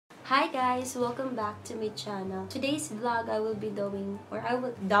Hi guys! Welcome back to my channel. Today's vlog, I will be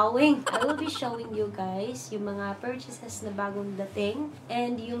showing you guys yung mga purchases na bagong dating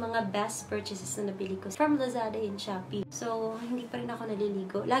and yung mga best purchases na nabili ko from Lazada and Shopee. So, hindi pa rin ako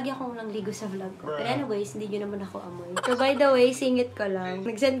naliligo. Lagi akong lang ligo sa vlog ko. But anyways, hindi nyo naman ako amoy. So, by the way, singit ko lang.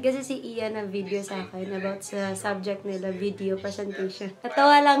 Nag-send kasi si Ian na video sa akin about sa subject nila, video presentation.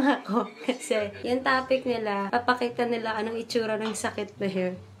 Natawa lang ako kasi yung topic nila, papakita nila anong itsura ng sakit na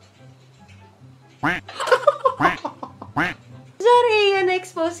hair. Sorry, yan,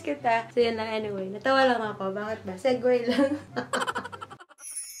 na-expose kita. So, yan lang anyway. Natawa lang ako. Bakit ba? Segue lang.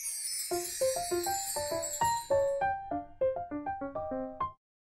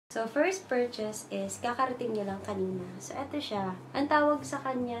 So, first purchase is, kakarating niya lang kanina. So, eto siya. Ang tawag sa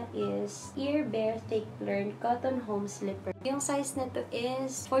kanya is Ear Bear Thick Learn Cotton Home Slipper. Yung size nito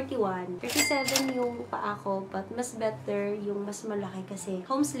is 41. 37 yung paa ko, but mas better yung mas malaki kasi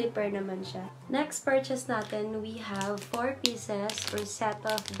home slipper naman siya. Next purchase natin, we have 4 pieces or set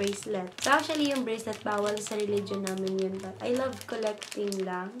of bracelet. So, actually, yung bracelet, bawal sa religion namin yun, but I love collecting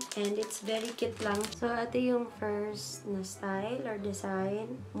lang. And it's very cute lang. So, ito yung first na style or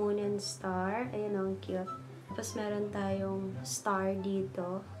design. Moon and star. Ayan, ang cute. Tapos, meron tayong star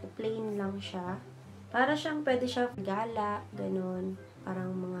dito. Plain lang siya. Para siyang, pwede siya gala, ganun.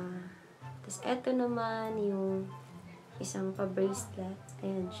 Parang mga... Tapos, eto naman yung isang pa-bracelet.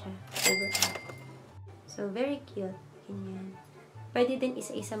 Ayan siya. So, very cute. Ganyan. Pwede din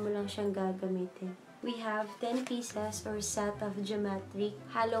isa-isa mo lang siyang gagamitin. We have 10 pieces or set of geometric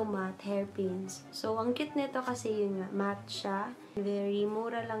hollow matte hairpins. So, ang cute nito kasi yun nga, matte siya. Very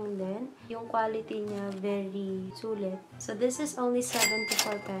mura lang din. Yung quality niya, very sulit. So, this is only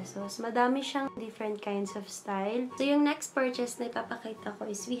 74 pesos. Madami siyang different kinds of style. So, yung next purchase na ipapakita ko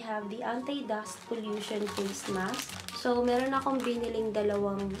is we have the anti-dust pollution face mask. So, meron akong biniling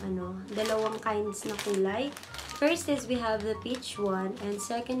dalawang kinds na kulay. First is we have the peach one, and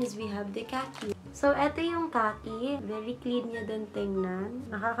second is we have the khaki. So, eto yung khaki. Very clean niya din tingnan.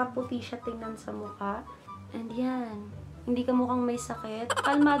 Nakakaputi siya tingnan sa mukha. And yan. Hindi ka mukhang may sakit.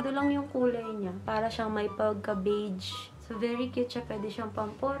 Kalmado lang yung kulay niya. Para siyang may pagka-beige. So, very cute siya. Pwede siyang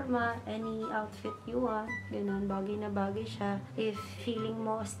pamporma. Any outfit you want. Ganun. Bagay na bagay siya. If feeling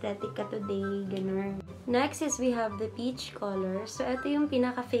mo aesthetic ka today. Ganun. Next is we have the peach color. So, ito yung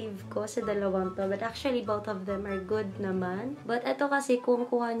pinaka-fave ko sa dalawang to. But actually, both of them are good naman. But ito kasi kung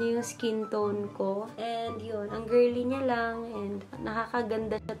kuha niyo yung skin tone ko. And yun, ang girly niya lang. And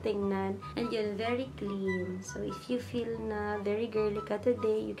nakakaganda siya tingnan. And yun, very clean. So, if you feel na very girly ka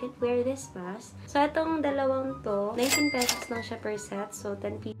today, you can wear this mask. So, itong dalawang to, 19 pesos lang siya per set. So,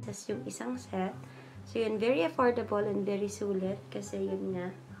 10 pieces yung isang set. So, yun, very affordable and very sulit. Kasi yun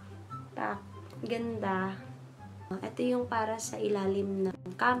nga, ganda. Ito yung para sa ilalim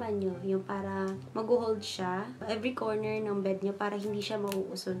ng kama nyo. Yung para mag-hold siya. Every corner ng bed nyo para hindi siya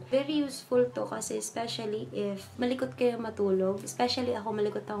mauusod. Very useful to kasi especially if malikot kayo matulog. Especially ako,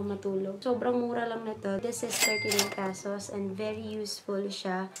 malikot ako matulog. Sobrang mura lang nito. This is 39 pesos and very useful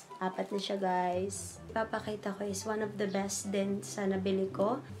siya. Apat na siya, guys. Papakita ko is one of the best din sa nabili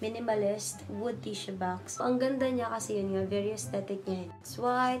ko. Minimalist wood tissue box. Ang ganda niya kasi yun nga, very aesthetic niya. It's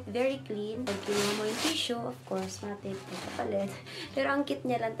white, very clean. Pag kinuha mo yung tissue, of course, matik na kapalit. Pero ang cute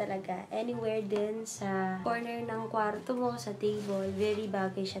niya lang talaga. Anywhere din sa corner ng kwarto mo, sa table, very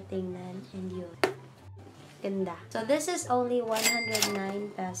bagay siya tingnan. And yun. Ganda. So, this is only 109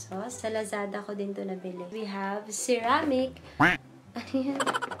 pesos. Sa Lazada ko din to nabili. We have ceramic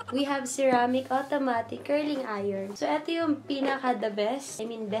automatic curling iron. So, ito yung pinaka-the best. I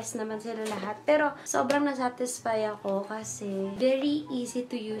mean, best naman sila lahat. Pero, sobrang nasatisfy ako kasi very easy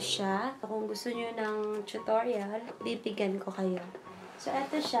to use siya. Kung gusto nyo ng tutorial, bibigyan ko kayo. So,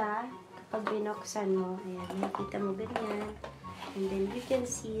 ito siya. Kapag binuksan mo, ayan, nakita mo ganyan. And then, you can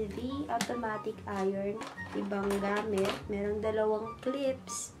see the automatic iron. Ibang gamit. Merong dalawang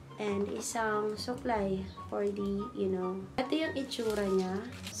clips. And isang supply for the, ito yung itsura niya.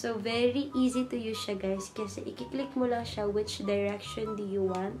 So, very easy to use siya, guys. Kasi, ikiklik mo lang siya which direction do you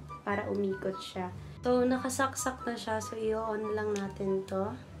want para umikot siya. So, nakasaksak na siya. So, i-on lang natin to.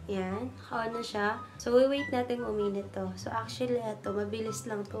 Yan. Naka-on na siya. So, wait natin uminit to. So, actually, ito, mabilis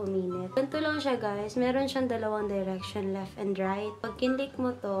lang to uminit. Ganito lang siya, guys. Meron siyang dalawang direction, left and right. Pag kinlik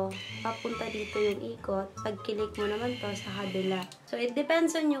mo to, papunta dito yung ikot. Pag kinlik mo naman to, sa kabila. So, it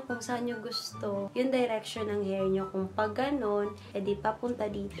depends on you kung saan nyo gusto yung direction ng hair nyo. Kung pag ganon, edi papunta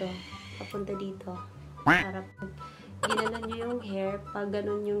dito. Papunta dito. Para pag ginanon nyo yung hair, pag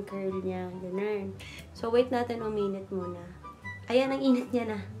ganon yung curl niya. Ganun. So, wait natin uminit muna. Ayan, ang init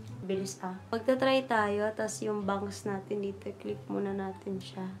niya na. Bilis Magta-try tayo, tas yung bangs natin dito, clip muna natin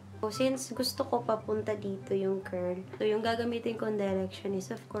siya. So, since gusto ko papunta dito yung curl, so yung gagamitin kong direction is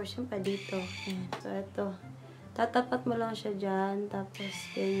of course yung pa dito. Ayan. So, ito. Tatapat mo lang siya dyan, tapos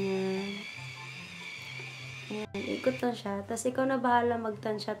ganyan. Ayan, ikot lang siya. Tapos ikaw na bahala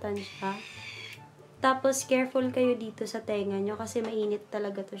magtansya-tansya. Tapos, careful kayo dito sa tenga nyo kasi mainit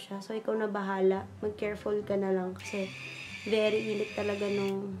talaga to siya. So, ikaw na bahala. Mag-careful ka na lang kasi very init talaga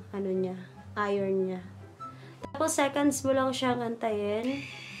nung iron niya. Tapos, seconds mo lang siyang antayin.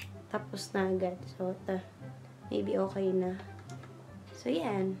 Tapos na agad. So, maybe okay na. So,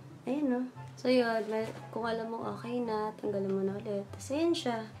 yan. Ayun, no? So, yun. Kung alam mo okay na, tanggalin mo na ulit. Tapos, ayan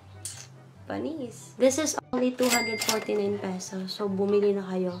siya. Panis. This is only 249 pesos. So, bumili na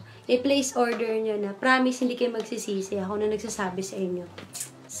kayo. I-place order nyo na. Promise, hindi kayo magsisisi. Ako na nagsasabi sa inyo.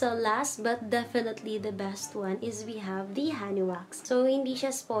 So, last but definitely the best one is we have the honey wax. So, hindi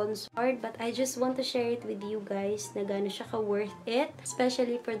siya sponsored, but I just want to share it with you guys na gano'n siya ka-worth it.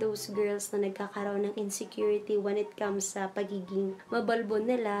 Especially for those girls na nagkakaroon ng insecurity when it comes sa pagiging mabalbon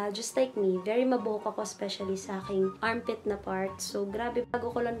nila. Just like me, very mabuhok ako especially sa aking armpit na part. So, grabe,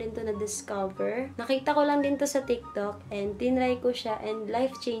 bago ko lang din to na-discover. Nakita ko lang din to sa TikTok and tinry ko siya and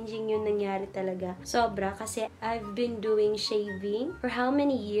life-changing yung nangyari talaga. Sobra, kasi I've been doing shaving for how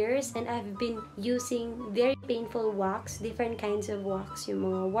many years and I've been using very painful wax, different kinds of wax, yung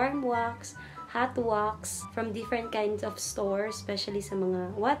mga warm wax, hot wax from different kinds of stores, especially sa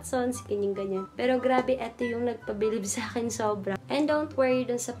mga Watsons, ganyan-ganyan. Pero grabe, eto yung nagpabilib sa akin sobra. And don't worry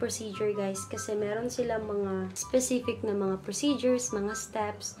dun sa procedure, guys, kasi meron silang mga specific na mga procedures, mga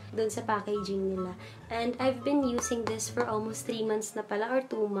steps dun sa packaging nila. And I've been using this for almost 3 months na pala or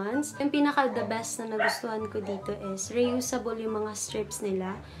 2 months. Yung pinaka-the best na nagustuhan ko dito is reusable yung mga strips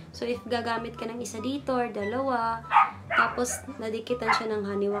nila. So, if gagamit ka ng isa dito or dalawa, tapos nadikitan siya ng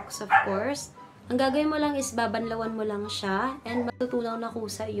honey wax, of course, ang gagawin mo lang is babanlawan mo lang siya and matutunaw na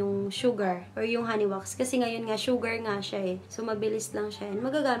kusa yung sugar or yung honey wax. Kasi ngayon nga, sugar nga siya eh. So, mabilis lang siya and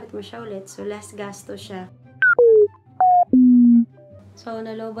magagamit mo siya ulit. So, less gasto siya. So,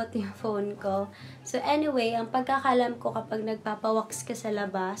 nalobat yung phone ko. So, anyway, ang pagkakalam ko kapag nagpapawax ka sa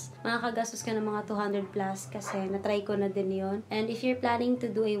labas, makakagastos ka ng mga 200 plus kasi natry ko na din yon. And if you're planning to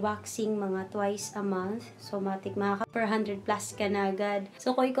do a waxing mga twice a month, so matik makaka-400 plus ka na agad.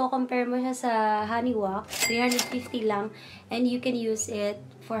 So, kung i-compare mo siya sa honey wax, 350 lang and you can use it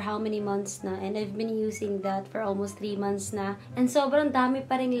for how many months na. And I've been using that for almost 3 months na. And sobrang dami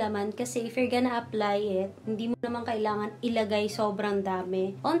pa ring laman kasi if you're gonna apply it, hindi mo naman kailangan ilagay sobrang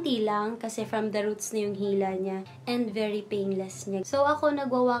dami. Onti lang kasi from the roots na yung hila niya. And very painless niya. So ako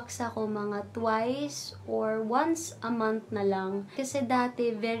nagwa-wax ako mga twice or once a month na lang. Kasi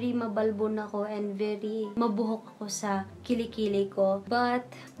dati very mabalbon ako and very mabuhok ako sa kilikili ko.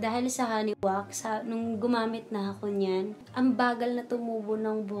 But dahil sa honey wax, nung gumamit na ako niyan, ang bagal na tumubo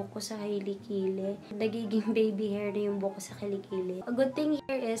ng buhok ko sa kilikili. Nagiging baby hair na yung buhok ko sa kilikili. A good thing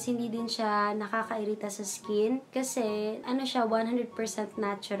here is hindi din siya nakakairita sa skin kasi ano siya, 100%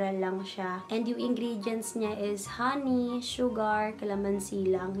 natural lang siya. And yung ingredients niya is honey, sugar, calamansi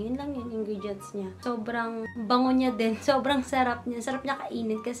lang. Yun lang yung ingredients niya. Sobrang bango niya din. Sobrang sarap niya. Sarap niya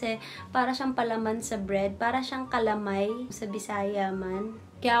kainin kasi para siyang palaman sa bread. Para siyang kalamay sa Bisaya man.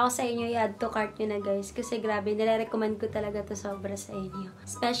 Kaya ako sa inyo, i-add to cart nyo na guys. Kasi grabe, nire-recommend ko talaga to sobra sa inyo.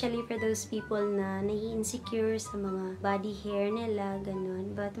 Especially for those people na nai-insecure sa mga body hair nila,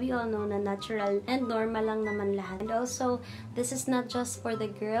 ganun. But we all know na natural and normal lang naman lahat. And also, this is not just for the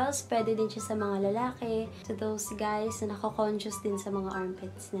girls. Pwede din siya sa mga lalaki. To those guys na nako-conscious din sa mga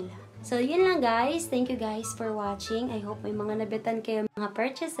armpits nila. So, yun lang guys. Thank you guys for watching. I hope may mga nabitan kayo mga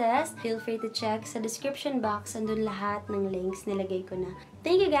purchases. Feel free to check sa description box. Andun lahat ng links nilagay ko na.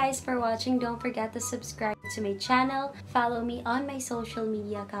 Thank you guys for watching. Don't forget to subscribe to my channel. Follow me on my social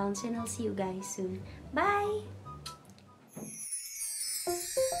media accounts and I'll see you guys soon. Bye!